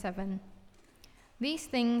7. These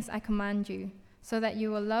things I command you, so that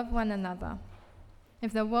you will love one another.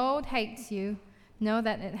 If the world hates you, know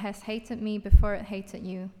that it has hated me before it hated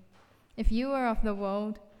you. If you were of the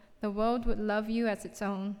world would love you as its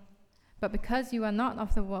own. But because you are not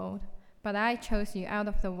of the world, but I chose you out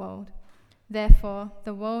of the world, therefore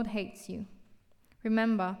the world hates you.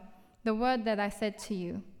 Remember the word that I said to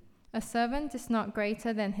you, a servant is not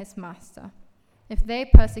greater than his master. If they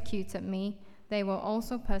persecuted me, they will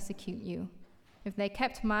also persecute you. If they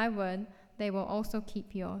kept my word, they will also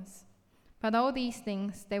keep yours. But all these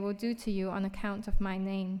things they will do to you on account of my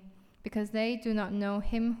name, because they do not know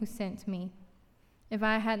him who sent me. If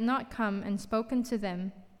I had not come and spoken to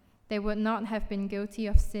them, they would not have been guilty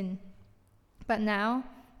of sin. But now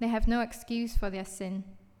they have no excuse for their sin.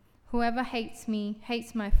 Whoever hates me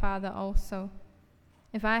hates my Father also.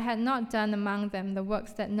 If I had not done among them the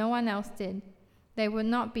works that no one else did, they would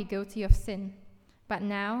not be guilty of sin. But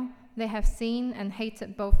now they have seen and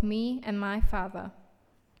hated both me and my Father.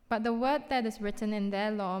 But the word that is written in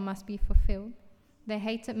their law must be fulfilled. They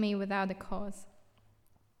hated me without a cause.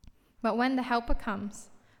 But when the Helper comes,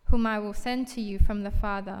 whom I will send to you from the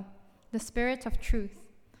Father, the Spirit of truth,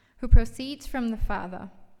 who proceeds from the Father,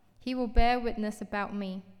 he will bear witness about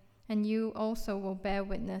me, and you also will bear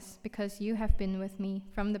witness, because you have been with me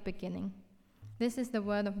from the beginning. This is the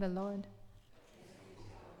word of the Lord.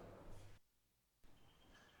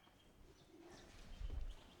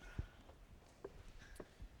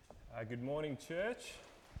 Good morning, church.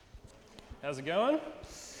 How's it going?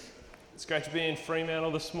 It's great to be in Fremantle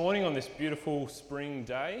this morning on this beautiful spring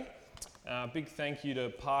day. Big thank you to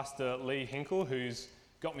Pastor Lee Hinkle, who's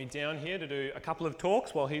got me down here to do a couple of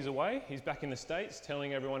talks while he's away. He's back in the States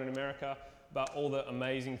telling everyone in America about all the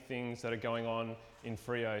amazing things that are going on in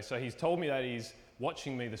Freo. So he's told me that he's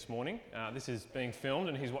watching me this morning. This is being filmed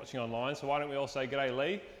and he's watching online. So why don't we all say g'day,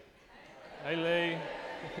 Lee? Hey, Lee.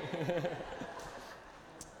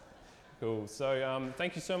 Cool. So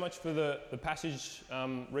thank you so much for the passage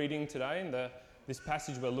reading today, and this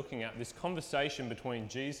passage we're looking at, this conversation between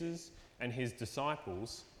Jesus and his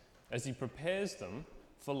disciples as he prepares them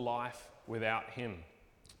for life without him.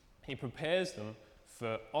 He prepares them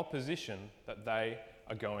for opposition that they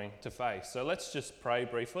are going to face. So let's just pray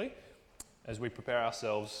briefly as we prepare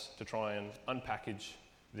ourselves to try and unpackage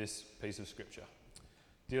this piece of scripture.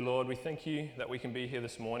 Dear Lord, we thank you that we can be here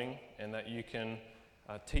this morning and that you can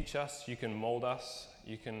teach us, you can mould us,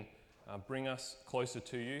 you can bring us closer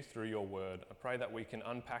to you through your word. I pray that we can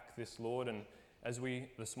unpack this, Lord, and as we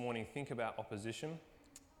this morning think about opposition,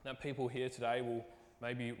 that people here today will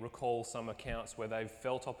maybe recall some accounts where they've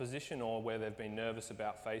felt opposition or where they've been nervous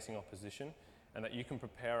about facing opposition, and that you can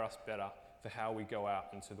prepare us better for how we go out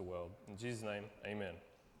into the world. In Jesus' name, amen.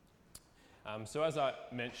 So as I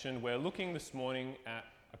mentioned, we're looking this morning at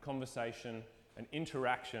a conversation, an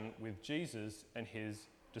interaction with Jesus and his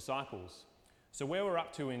disciples. So where we're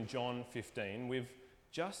up to in John 15, we've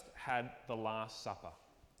just had the Last Supper.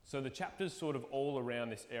 So the chapters sort of all around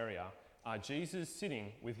this area are Jesus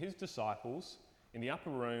sitting with his disciples in the upper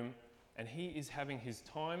room, and he is having his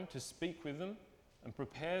time to speak with them and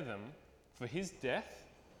prepare them for his death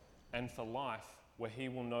and for life where he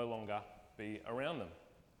will no longer be around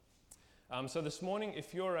them. So this morning,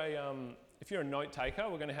 if you're a note taker,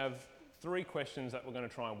 we're going to have 3 questions that we're going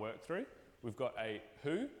to try and work through. We've got a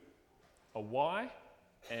who, a why,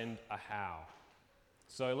 and a how.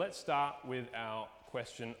 So let's start with our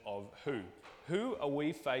question of who. Who are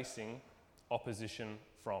we facing opposition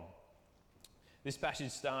from? This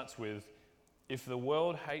passage starts with, if the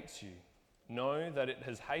world hates you, know that it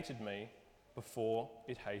has hated me before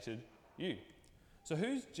it hated you. So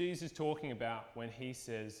who's Jesus talking about when he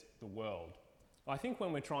says the world? I think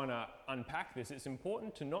when we're trying to unpack this, it's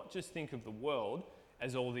important to not just think of the world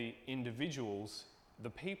as all the individuals, the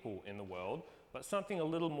people in the world, but something a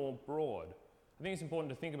little more broad. I think it's important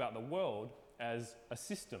to think about the world as a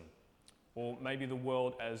system, or maybe the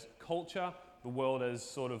world as culture, the world as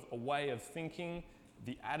sort of a way of thinking,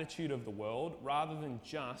 the attitude of the world, rather than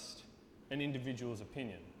just an individual's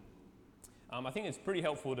opinion. I think it's pretty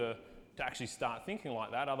helpful to actually start thinking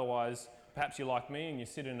like that. Otherwise, perhaps you're like me and you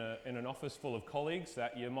sit in an office full of colleagues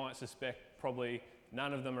that you might suspect probably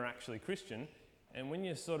none of them are actually Christian. And when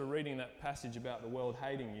you're sort of reading that passage about the world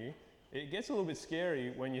hating you, it gets a little bit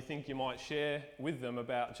scary when you think you might share with them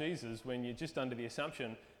about Jesus when you're just under the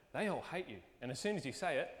assumption they all hate you. And as soon as you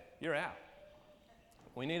say it, you're out.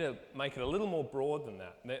 We need to make it a little more broad than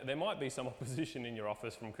that. There might be some opposition in your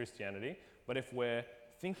office from Christianity, but if we're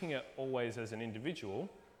thinking it always as an individual,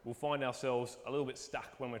 we'll find ourselves a little bit stuck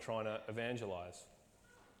when we're trying to evangelize.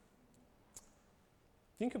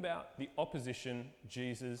 think about the opposition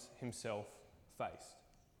Jesus himself faced.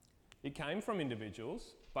 It came from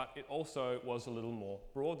individuals, but it also was a little more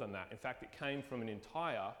broad than that. In fact, it came from an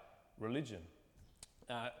entire religion.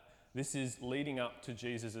 This is leading up to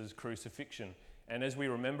Jesus' crucifixion. And as we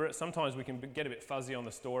remember it, sometimes we can get a bit fuzzy on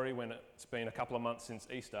the story when it's been a couple of months since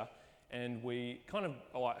Easter, and we kind of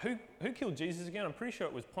are like, who killed Jesus again? I'm pretty sure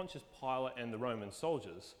it was Pontius Pilate and the Roman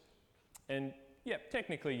soldiers. And yeah,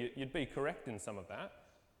 technically you'd be correct in some of that.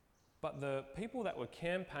 But the people that were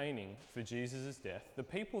campaigning for Jesus' death, the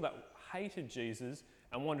people that hated Jesus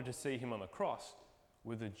and wanted to see him on the cross,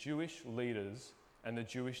 were the Jewish leaders and the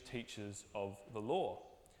Jewish teachers of the law.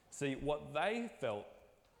 See, what they felt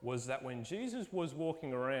was that when Jesus was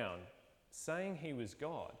walking around saying he was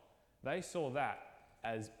God, they saw that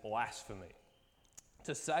as blasphemy.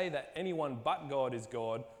 To say that anyone but God is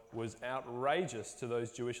God was outrageous to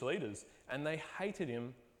those Jewish leaders, and they hated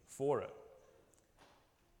him for it.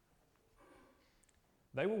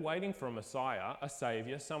 They were waiting for a Messiah, a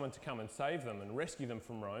Saviour, someone to come and save them and rescue them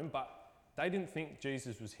from Rome, but they didn't think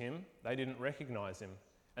Jesus was him, they didn't recognise him,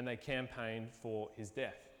 and they campaigned for his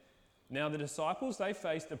death. Now the disciples, they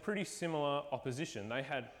faced a pretty similar opposition. They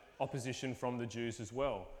had opposition from the Jews as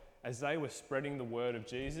well. As they were spreading the word of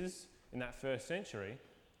Jesus in that first century,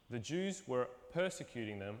 the Jews were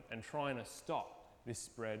persecuting them and trying to stop this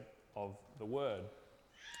spread of the word.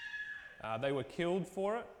 They were killed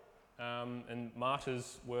for it, and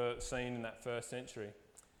martyrs were seen in that first century.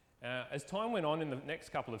 As time went on in the next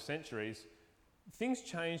couple of centuries, things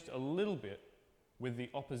changed a little bit with the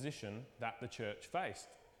opposition that the church faced.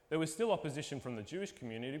 There was still opposition from the Jewish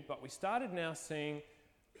community, but we started now seeing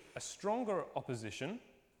a stronger opposition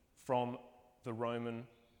from the Roman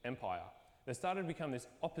Empire. There started to become this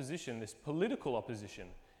opposition, this political opposition,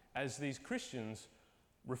 as these Christians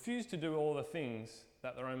refused to do all the things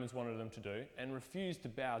that the Romans wanted them to do and refused to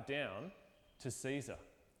bow down to Caesar.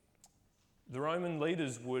 The Roman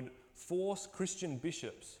leaders would force Christian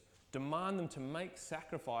bishops, demand them to make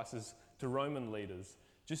sacrifices to Roman leaders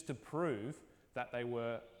just to prove that they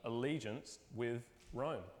were allegiance with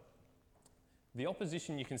Rome. The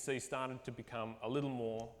opposition, you can see, started to become a little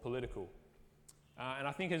more political. And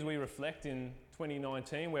I think as we reflect in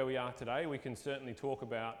 2019, where we are today, we can certainly talk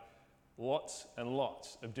about lots and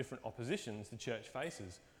lots of different oppositions the church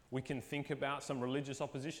faces. We can think about some religious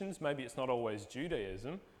oppositions. Maybe it's not always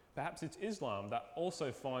Judaism. Perhaps it's Islam that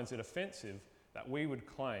also finds it offensive that we would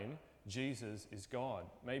claim Jesus is God.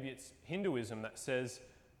 Maybe it's Hinduism that says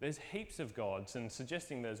there's heaps of gods, and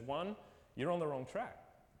suggesting there's one, you're on the wrong track.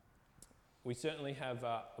 We certainly have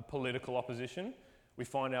a political opposition. We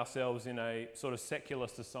find ourselves in a sort of secular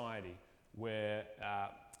society where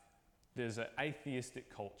there's an atheistic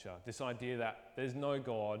culture, this idea that there's no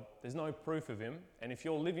God, there's no proof of him, and if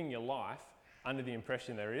you're living your life under the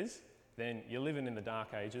impression there is, then you're living in the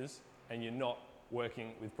dark ages and you're not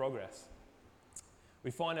working with progress. We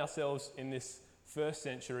find ourselves in this first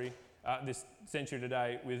century, this century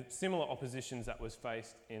today, with similar oppositions that was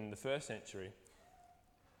faced in the first century.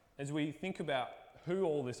 As we think about who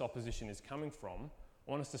all this opposition is coming from,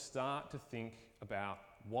 I want us to start to think about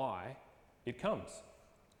why it comes.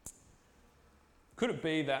 Could it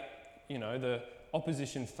be that, the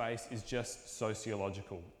opposition faced is just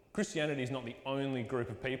sociological? Christianity is not the only group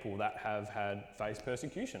of people that have faced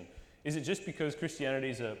persecution. Is it just because Christianity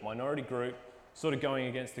is a minority group, sort of going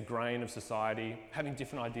against the grain of society, having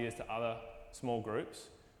different ideas to other small groups?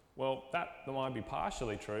 Well, that might be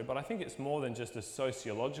partially true, but I think it's more than just a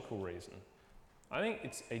sociological reason. I think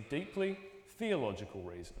it's a deeply theological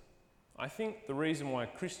reason. I think the reason why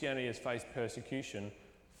Christianity has faced persecution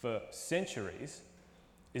for centuries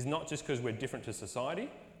is not just because we're different to society,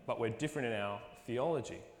 but we're different in our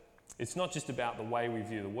theology. It's not just about the way we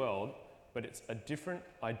view the world, but it's a different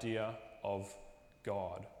idea of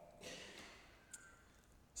God.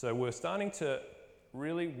 So we're starting to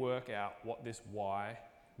really work out what this why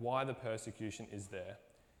the persecution is there.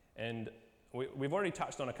 And we've already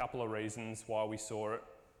touched on a couple of reasons why we saw it,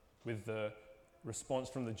 with the response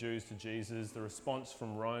from the Jews to Jesus, the response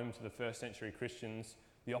from Rome to the first century Christians,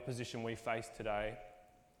 the opposition we face today.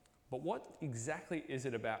 But what exactly is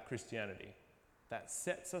it about Christianity that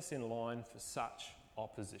sets us in line for such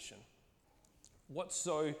opposition? What's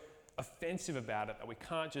so offensive about it that we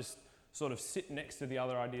can't just sort of sit next to the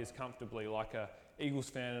other ideas comfortably, like a Eagles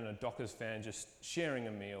fan and a Dockers fan just sharing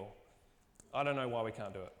a meal? I don't know why we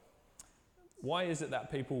can't do it. Why is it that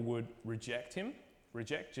people would reject him,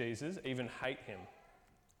 reject Jesus, even hate him?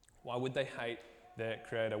 Why would they hate their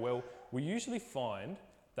creator? Well, we usually find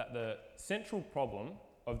that the central problem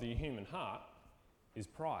of the human heart is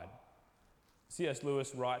pride. C.S.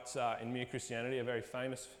 Lewis writes in Mere Christianity a very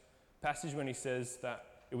famous passage when he says that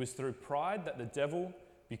it was through pride that the devil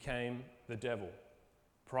became the devil.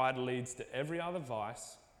 Pride leads to every other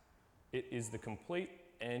vice. It is the complete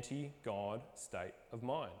anti-God state of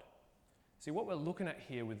mind. See, what we're looking at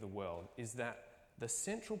here with the world is that the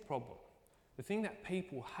central problem, the thing that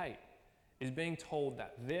people hate, is being told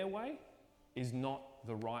that their way is not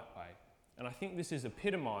the right way. And I think this is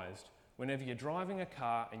epitomised whenever you're driving a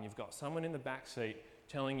car and you've got someone in the back seat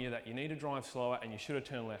telling you that you need to drive slower and you should have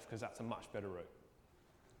turned left because that's a much better route.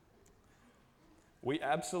 We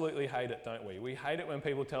absolutely hate it, don't we? We hate it when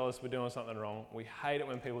people tell us we're doing something wrong. We hate it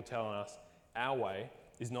when people tell us our way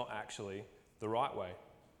is not actually the right way.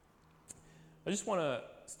 I just want to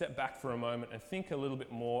step back for a moment and think a little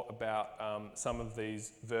bit more about some of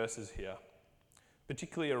these verses here,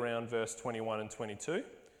 particularly around verse 21 and 22.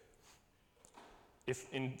 If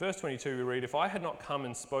in verse 22 we read, "If I had not come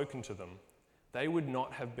and spoken to them, they would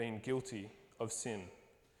not have been guilty of sin.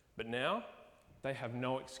 But now they have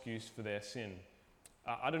no excuse for their sin."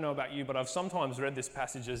 I don't know about you, but I've sometimes read this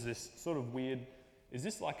passage as this sort of weird, is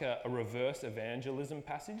this like a reverse evangelism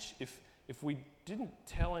passage? If we didn't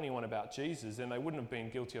tell anyone about Jesus, then they wouldn't have been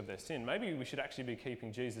guilty of their sin. Maybe we should actually be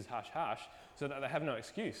keeping Jesus hush-hush so that they have no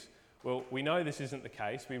excuse. Well, we know this isn't the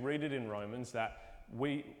case. We read it in Romans that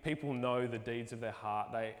people know the deeds of their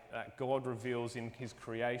heart, that God reveals in his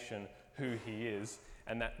creation who he is,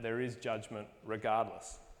 and that there is judgment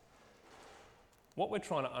regardless. What we're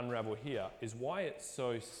trying to unravel here is why it's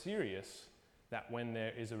so serious that when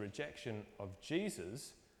there is a rejection of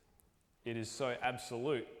Jesus, it is so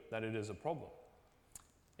absolute that it is a problem.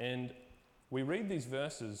 And we read these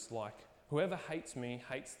verses like, "Whoever hates me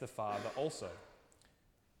hates the Father also."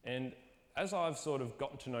 And as I've sort of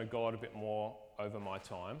gotten to know God a bit more over my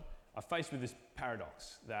time, I'm faced with this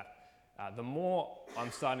paradox that the more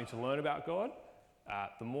I'm starting to learn about God,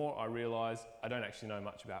 the more I realise I don't actually know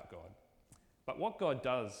much about God. But what God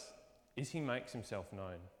does is he makes himself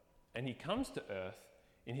known. And he comes to earth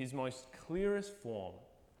in his most clearest form.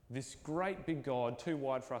 This great big God, too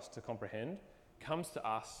wide for us to comprehend, comes to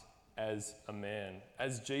us as a man,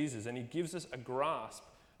 as Jesus. And he gives us a grasp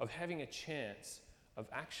of having a chance of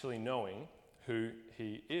actually knowing who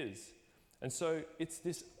he is. And so it's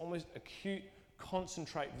this almost acute,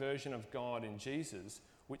 concentrate version of God in Jesus,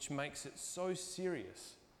 which makes it so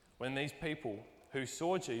serious when these people who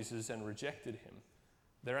saw Jesus and rejected him,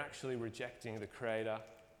 they're actually rejecting the Creator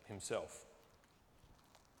himself.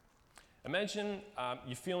 Imagine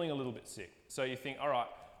you're feeling a little bit sick. So you think, all right,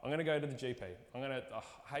 I'm going to go to the GP.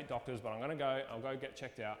 I hate doctors, but I'll go get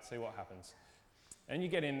checked out, see what happens. And you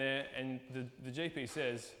get in there and the GP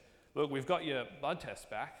says, look, we've got your blood tests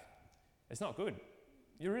back. It's not good.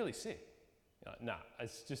 You're really sick. You're like, nah,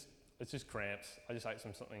 it's just cramps. I just ate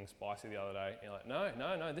something spicy the other day. You're like,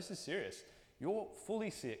 no, this is serious. You're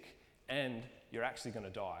fully sick and you're actually going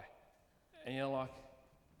to die. And you're like,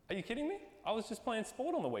 are you kidding me? I was just playing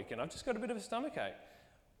sport on the weekend. I've just got a bit of a stomachache.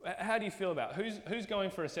 How do you feel about it? Who's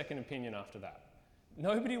going for a second opinion after that?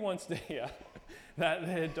 Nobody wants to hear that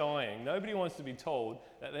they're dying. Nobody wants to be told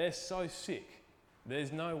that they're so sick,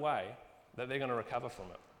 there's no way that they're going to recover from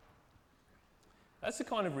it. That's the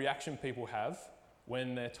kind of reaction people have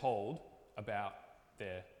when they're told about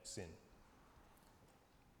their sin.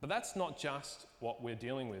 But that's not just what we're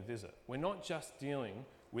dealing with, is it? We're not just dealing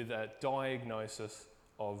with a diagnosis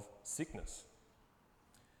of sickness.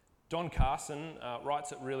 Don Carson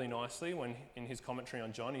writes it really nicely when in his commentary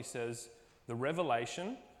on John, he says, the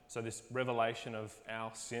revelation, so this revelation of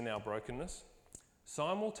our sin, our brokenness,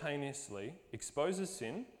 simultaneously exposes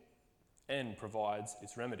sin and provides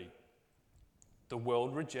its remedy. The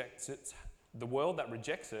world that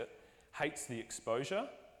rejects it hates the exposure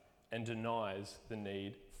and denies the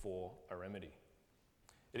need for a remedy.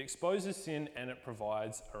 It exposes sin and it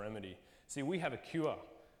provides a remedy. See, we have a cure.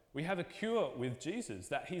 We have a cure with Jesus,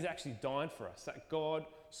 that he's actually died for us, that God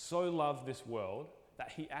so loved this world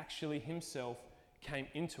that he actually himself came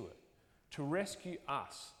into it to rescue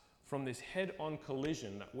us from this head-on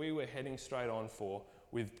collision that we were heading straight on for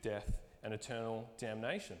with death and eternal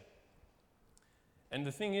damnation. And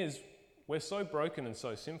the thing is, we're so broken and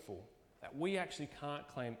so sinful that we actually can't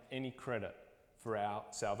claim any credit for our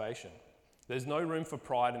salvation. There's no room for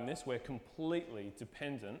pride in this. We're completely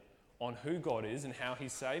dependent on who God is and how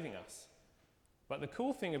he's saving us. But the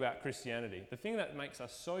cool thing about Christianity, the thing that makes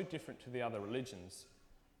us so different to the other religions,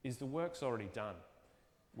 is the work's already done.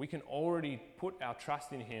 We can already put our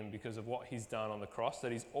trust in him because of what he's done on the cross,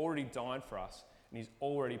 that he's already died for us and he's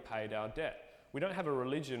already paid our debt. We don't have a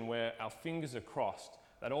religion where our fingers are crossed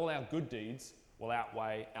that all our good deeds will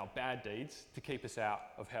outweigh our bad deeds to keep us out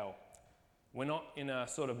of hell. We're not in a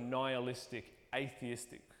sort of nihilistic,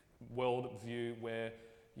 atheistic worldview where,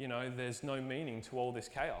 there's no meaning to all this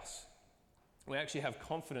chaos. We actually have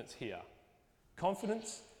confidence here.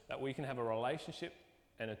 Confidence that we can have a relationship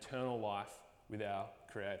and eternal life with our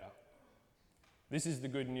Creator. This is the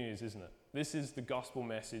good news, isn't it? This is the gospel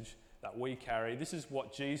message that we carry. This is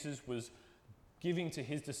what Jesus was giving to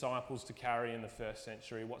his disciples to carry in the first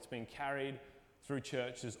century, what's been carried through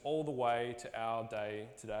churches all the way to our day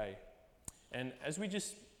today. And as we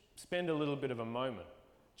just spend a little bit of a moment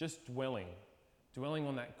just dwelling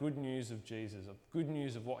on that good news of Jesus, of good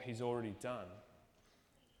news of what he's already done,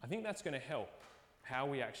 I think that's going to help how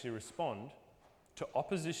we actually respond to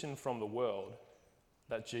opposition from the world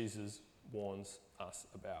that Jesus warns us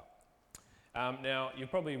about. Now, you're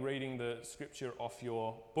probably reading the scripture off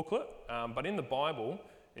your booklet, but in the Bible,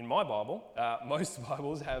 in my Bible, most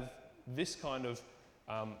Bibles have this kind of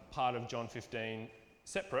part of John 15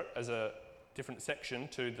 separate as a different section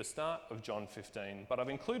to the start of John 15. But I've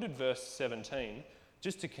included verse 17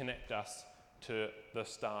 just to connect us to the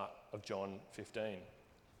start of John 15.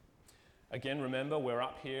 Again, remember, we're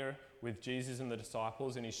up here with Jesus and the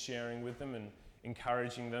disciples, and he's sharing with them and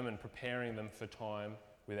encouraging them and preparing them for time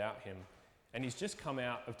without him. And he's just come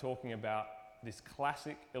out of talking about this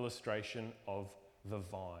classic illustration of the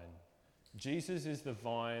vine. Jesus is the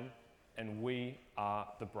vine and we are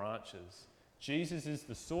the branches. Jesus is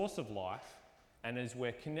the source of life, and as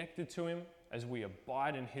we're connected to him, as we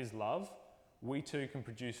abide in his love, we too can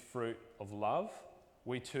produce fruit of love.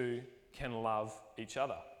 We too can love each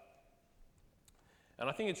other. And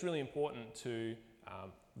I think it's really important to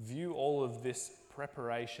view all of this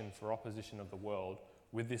preparation for opposition of the world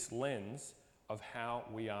with this lens of how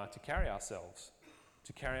we are to carry ourselves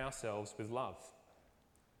with love.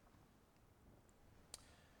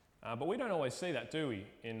 But we don't always see that, do we,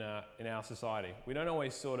 in our society? We don't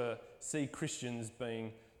always sort of see Christians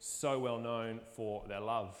being so well known for their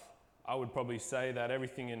love. I would probably say that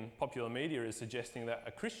everything in popular media is suggesting that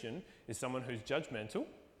a Christian is someone who's judgmental,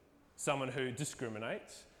 someone who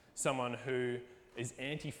discriminates, someone who is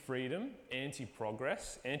anti-freedom,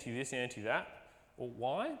 anti-progress, anti-this, anti-that. Well,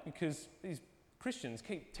 why? Because these Christians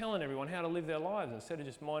keep telling everyone how to live their lives instead of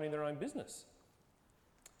just minding their own business.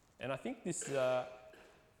 And I think this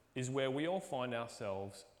is where we all find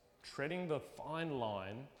ourselves treading the fine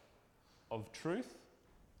line of truth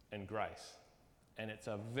and grace. And it's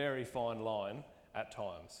a very fine line at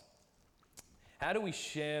times. How do we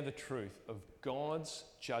share the truth of God's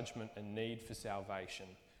judgment and need for salvation?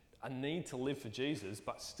 A need to live for Jesus,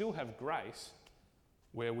 but still have grace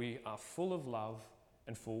where we are full of love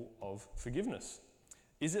and full of forgiveness.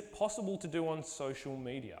 Is it possible to do on social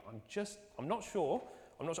media? I'm not sure.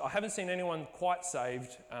 I haven't seen anyone quite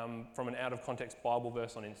saved from an out of context Bible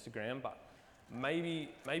verse on Instagram, but maybe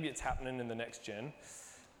it's happening in the next gen.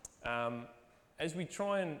 As we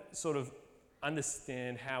try and sort of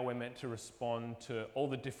understand how we're meant to respond to all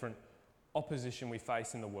the different opposition we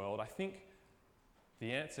face in the world, I think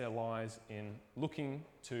the answer lies in looking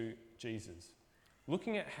to Jesus,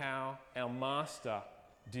 looking at how our Master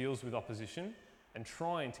deals with opposition and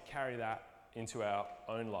trying to carry that into our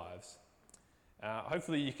own lives.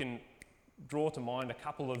 Hopefully you can draw to mind a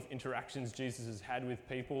couple of interactions Jesus has had with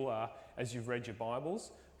people as you've read your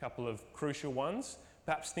Bibles, a couple of crucial ones.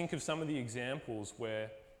 Perhaps think of some of the examples where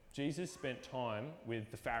Jesus spent time with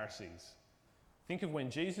the Pharisees. Think of when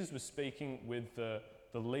Jesus was speaking with the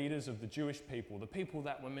leaders of the Jewish people, the people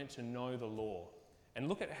that were meant to know the law, and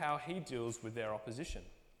look at how he deals with their opposition.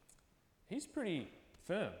 He's pretty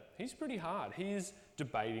firm. He's pretty hard. He is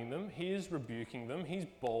debating them. He is rebuking them. He's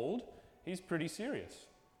bold. He's pretty serious.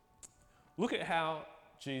 Look at how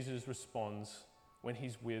Jesus responds when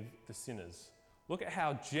he's with the sinners. Look at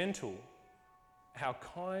how gentle, how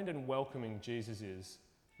kind and welcoming Jesus is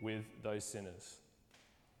with those sinners.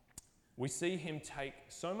 We see him take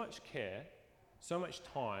so much care, so much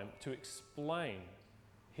time to explain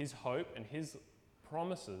his hope and his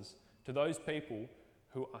promises to those people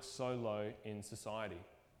who are so low in society.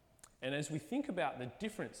 And as we think about the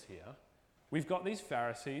difference here, we've got these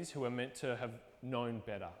Pharisees who are meant to have known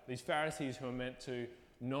better. These Pharisees who are meant to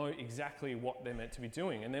know exactly what they're meant to be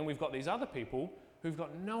doing. And then we've got these other people who've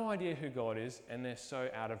got no idea who God is, and they're so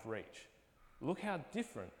out of reach. Look how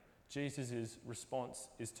different Jesus' response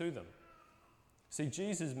is to them. See,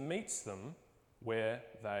 Jesus meets them where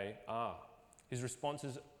they are. His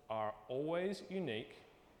responses are always unique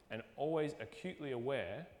and always acutely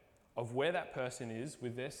aware of where that person is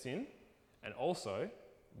with their sin and also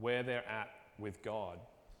where they're at with God.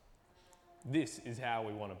 This is how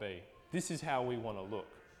we want to be. This is how we want to look.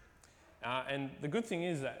 And the good thing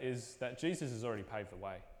is that Jesus has already paved the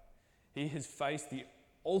way. He has faced the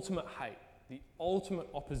ultimate hate, the ultimate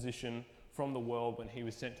opposition from the world when he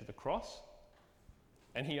was sent to the cross,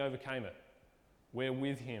 and he overcame it. We're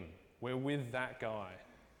with him. We're with that guy.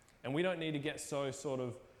 And we don't need to get so sort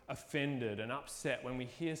of offended and upset when we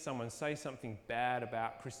hear someone say something bad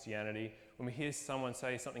about Christianity, when we hear someone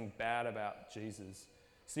say something bad about Jesus.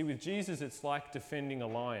 See, with Jesus, it's like defending a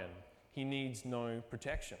lion. He needs no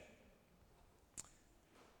protection.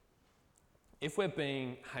 If we're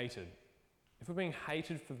being hated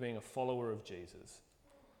for being a follower of Jesus,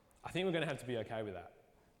 I think we're going to have to be okay with that,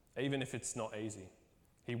 even if it's not easy.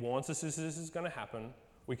 He warns us this is going to happen.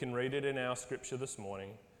 We can read it in our scripture this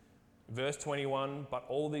morning. Verse 21, but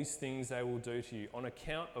all these things they will do to you on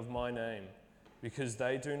account of my name, because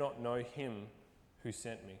they do not know him who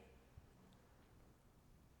sent me.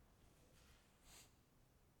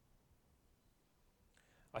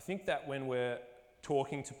 I think that when we're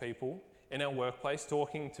talking to people in our workplace,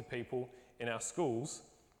 talking to people in our schools,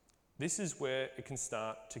 this is where it can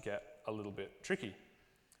start to get a little bit tricky.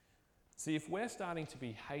 See, if we're starting to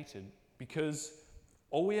be hated because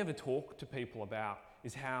all we ever talk to people about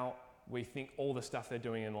is how we think all the stuff they're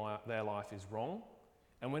doing in their life is wrong,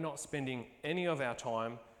 and we're not spending any of our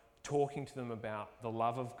time talking to them about the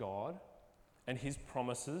love of God and his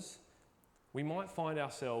promises, we might find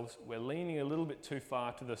ourselves, we're leaning a little bit too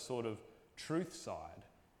far to the sort of truth side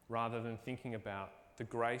rather than thinking about the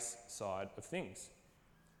grace side of things.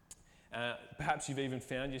 Perhaps you've even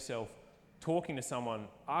found yourself talking to someone,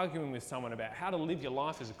 arguing with someone about how to live your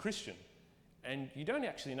life as a Christian, and you don't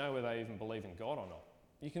actually know whether they even believe in God or not.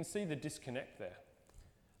 You can see the disconnect there.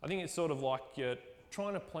 I think it's sort of like you're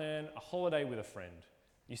trying to plan a holiday with a friend.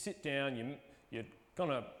 You sit down, you're going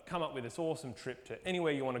to come up with this awesome trip to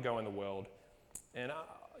anywhere you want to go in the world, and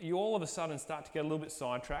you all of a sudden start to get a little bit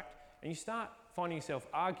sidetracked, and you start finding yourself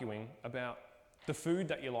arguing about the food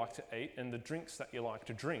that you like to eat and the drinks that you like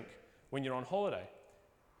to drink when you're on holiday.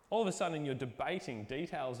 All of a sudden you're debating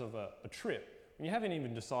details of a trip when you haven't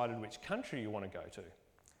even decided which country you want to go to.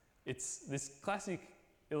 It's this classic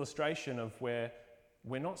illustration of where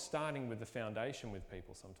we're not starting with the foundation with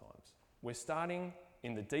people sometimes. We're starting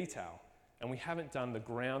in the detail, and we haven't done the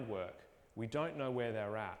groundwork. We don't know where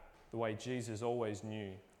they're at, the way Jesus always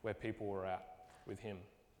knew where people were at with him.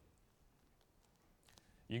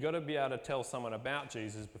 You've got to be able to tell someone about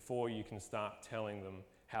Jesus before you can start telling them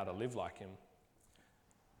how to live like him.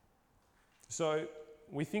 So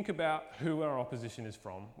we think about who our opposition is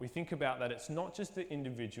from. We think about that it's not just the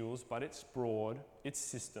individuals, but it's broad, it's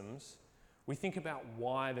systems. We think about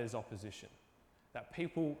why there's opposition, that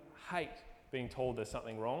people hate being told there's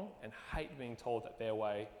something wrong and hate being told that their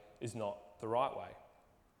way is not the right way.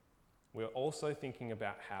 We're also thinking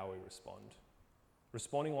about how we respond.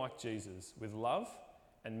 Responding like Jesus, with love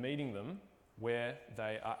and meeting them where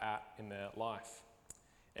they are at in their life.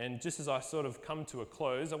 And just as I sort of come to a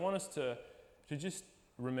close, I want us to just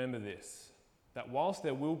remember this, that whilst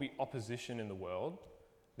there will be opposition in the world,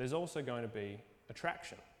 there's also going to be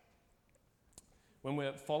attraction. When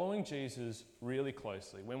we're following Jesus really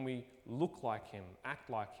closely, when we look like him, act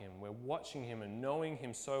like him, we're watching him and knowing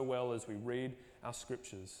him so well as we read our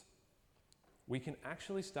scriptures, we can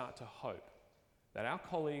actually start to hope that our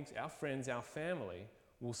colleagues, our friends, our family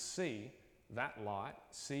will see that light,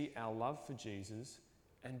 see our love for Jesus,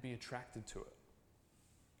 and be attracted to it.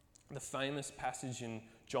 The famous passage in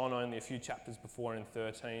John, only a few chapters before, in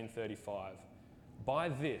 13:35. By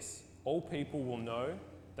this, all people will know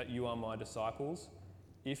that you are my disciples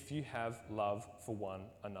if you have love for one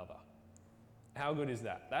another. How good is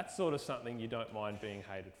that? That's sort of something you don't mind being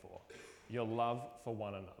hated for. Your love for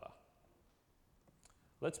one another.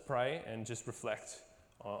 Let's pray and just reflect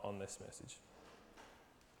on this message.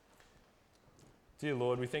 Dear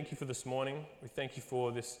Lord, we thank you for this morning. We thank you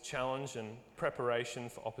for this challenge and preparation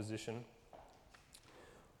for opposition.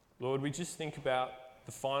 Lord, we just think about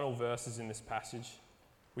the final verses in this passage.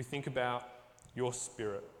 We think about your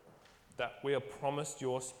Spirit, that we are promised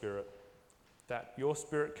your Spirit, that your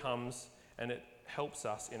Spirit comes and it helps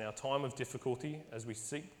us in our time of difficulty as we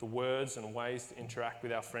seek the words and ways to interact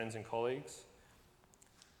with our friends and colleagues.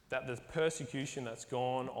 That the persecution that's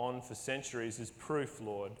gone on for centuries is proof,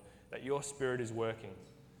 Lord, that your Spirit is working.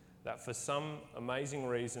 That for some amazing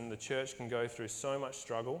reason, the church can go through so much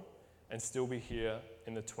struggle and still be here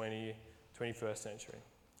in the 21st century.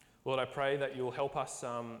 Lord, I pray that you'll help us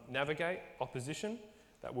navigate opposition,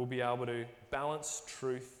 that we'll be able to balance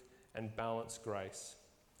truth and balance grace,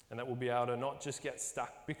 and that we'll be able to not just get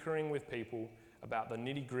stuck bickering with people about the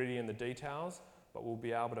nitty-gritty and the details, but we'll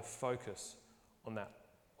be able to focus on that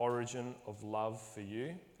origin of love for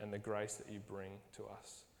you and the grace that you bring to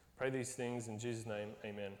us. Pray these things in Jesus' name,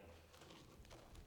 amen.